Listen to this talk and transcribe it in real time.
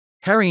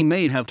Harry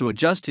may have to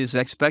adjust his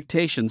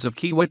expectations of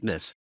key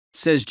witness,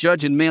 says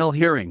judge in Mail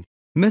hearing.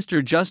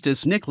 Mr.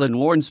 Justice Nicklin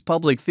warns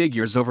public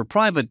figures over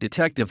private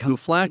detective who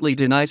flatly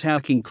denies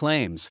hacking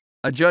claims.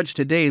 A judge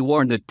today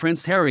warned that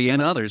Prince Harry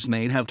and others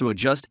may have to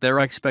adjust their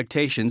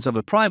expectations of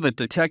a private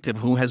detective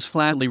who has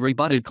flatly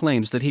rebutted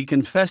claims that he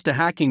confessed to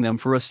hacking them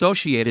for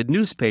Associated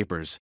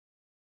newspapers.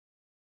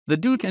 The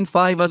Duke and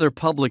 5 other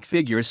public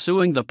figures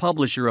suing the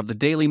publisher of the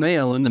Daily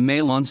Mail and the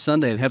Mail on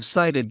Sunday have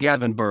cited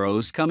Gavin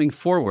Burrows coming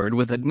forward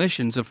with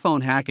admissions of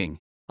phone hacking,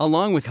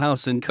 along with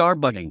house and car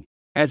bugging,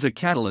 as a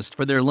catalyst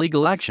for their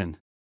legal action.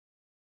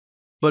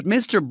 But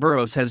Mr.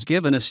 Burrows has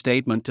given a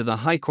statement to the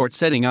High Court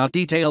setting out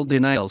detailed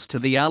denials to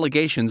the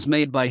allegations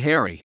made by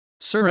Harry,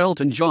 Sir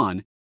Elton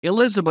John,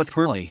 Elizabeth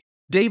Hurley,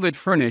 David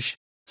Furnish,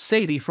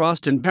 Sadie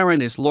Frost and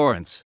Baroness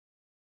Lawrence.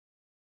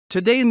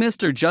 Today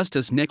Mr.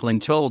 Justice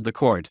Nicklin told the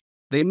court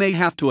they may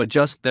have to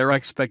adjust their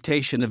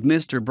expectation of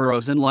Mr.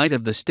 Burrows in light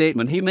of the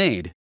statement he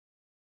made.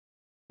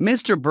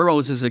 Mr.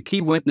 Burrows is a key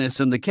witness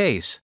in the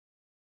case.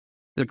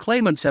 The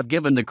claimants have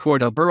given the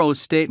court a Burrows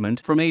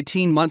statement from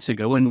 18 months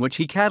ago in which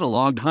he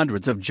catalogued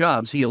hundreds of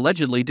jobs he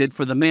allegedly did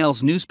for the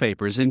Mail's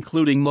newspapers,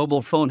 including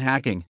mobile phone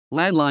hacking,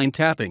 landline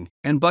tapping,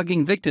 and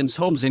bugging victims'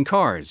 homes and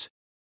cars.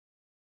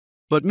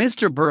 But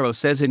Mr. Burrows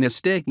says in a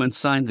statement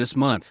signed this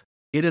month,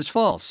 "It is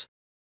false.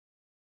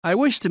 I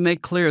wish to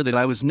make clear that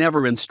I was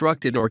never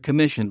instructed or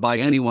commissioned by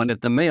anyone at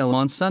the Mail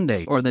on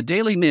Sunday or the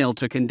Daily Mail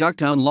to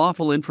conduct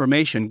unlawful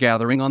information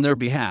gathering on their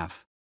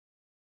behalf."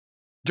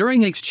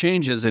 During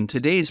exchanges in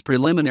today's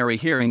preliminary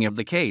hearing of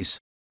the case,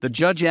 the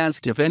judge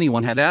asked if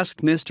anyone had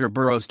asked Mr.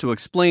 Burrows to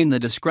explain the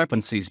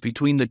discrepancies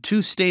between the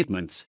two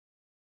statements.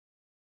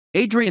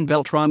 Adrian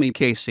Beltrami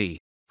KC,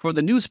 for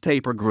the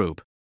newspaper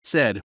group,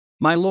 said,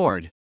 "My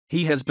lord,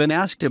 he has been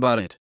asked about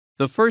it.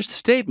 The first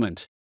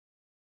statement.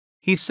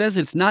 He says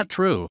it's not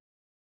true."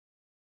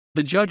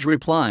 The judge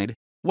replied,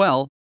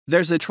 "Well,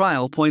 there's a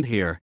trial point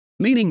here,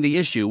 meaning the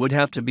issue would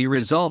have to be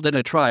resolved at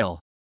a trial.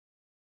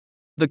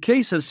 The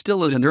case is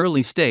still at an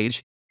early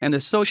stage, and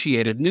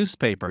Associated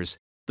Newspapers,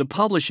 the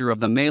publisher of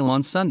the Mail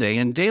on Sunday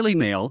and Daily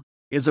Mail,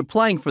 is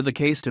applying for the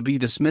case to be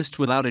dismissed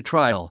without a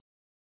trial."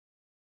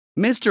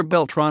 Mr.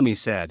 Beltrami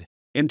said,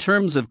 "In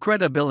terms of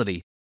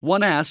credibility,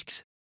 one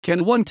asks,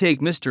 can one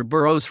take Mr.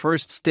 Burrows'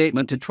 first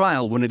statement to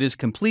trial when it is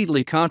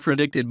completely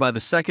contradicted by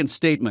the second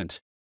statement?"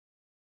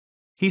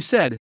 He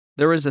said,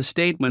 "There is a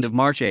statement of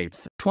March 8,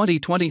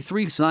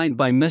 2023 signed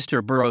by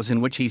Mr. Burrows in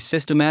which he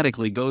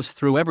systematically goes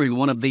through every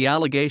one of the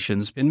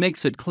allegations and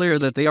makes it clear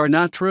that they are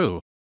not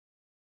true.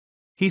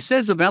 He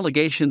says of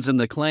allegations in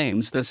the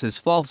claims this is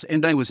false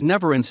and I was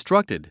never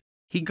instructed."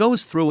 He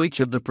goes through each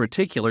of the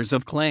particulars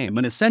of claim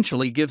and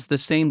essentially gives the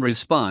same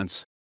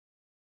response.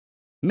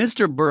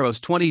 Mr. Burrows'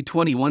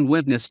 2021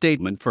 witness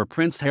statement for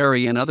Prince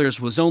Harry and others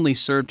was only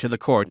served to the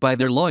court by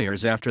their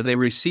lawyers after they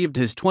received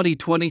his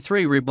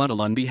 2023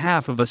 rebuttal on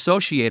behalf of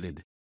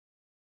Associated.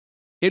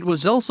 It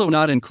was also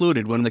not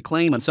included when the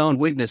claimants' own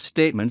witness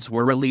statements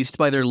were released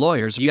by their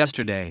lawyers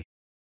yesterday.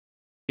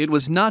 It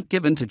was not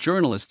given to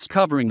journalists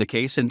covering the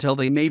case until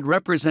they made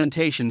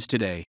representations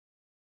today.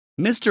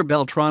 Mr.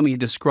 Beltrami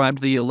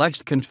described the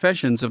alleged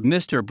confessions of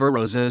Mr.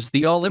 Burrows as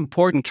the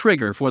all-important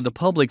trigger for the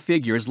public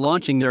figures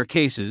launching their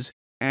cases,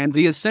 and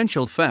the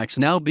essential facts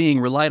now being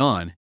relied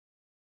on.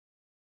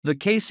 The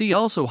KC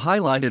also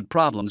highlighted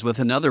problems with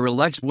another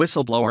alleged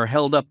whistleblower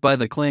held up by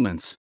the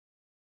claimants.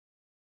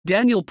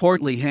 Daniel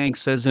Portley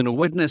Hanks says in a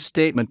witness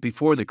statement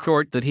before the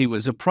court that he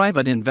was a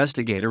private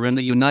investigator in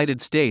the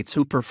United States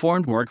who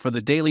performed work for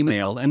the Daily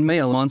Mail and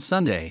Mail on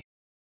Sunday.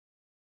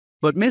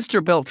 But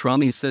Mr.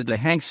 Beltrami said the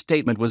Hanks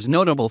statement was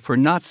notable for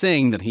not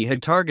saying that he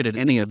had targeted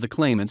any of the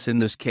claimants in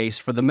this case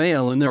for the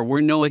Mail and there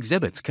were no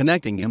exhibits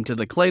connecting him to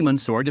the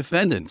claimants or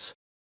defendants.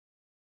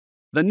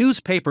 The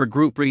newspaper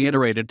group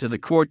reiterated to the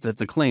court that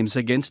the claims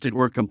against it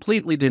were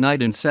completely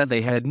denied and said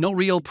they had no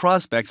real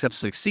prospects of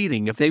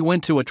succeeding if they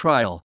went to a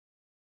trial.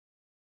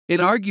 It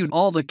argued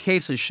all the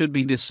cases should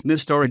be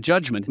dismissed or a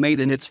judgment made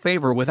in its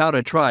favor without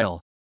a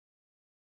trial.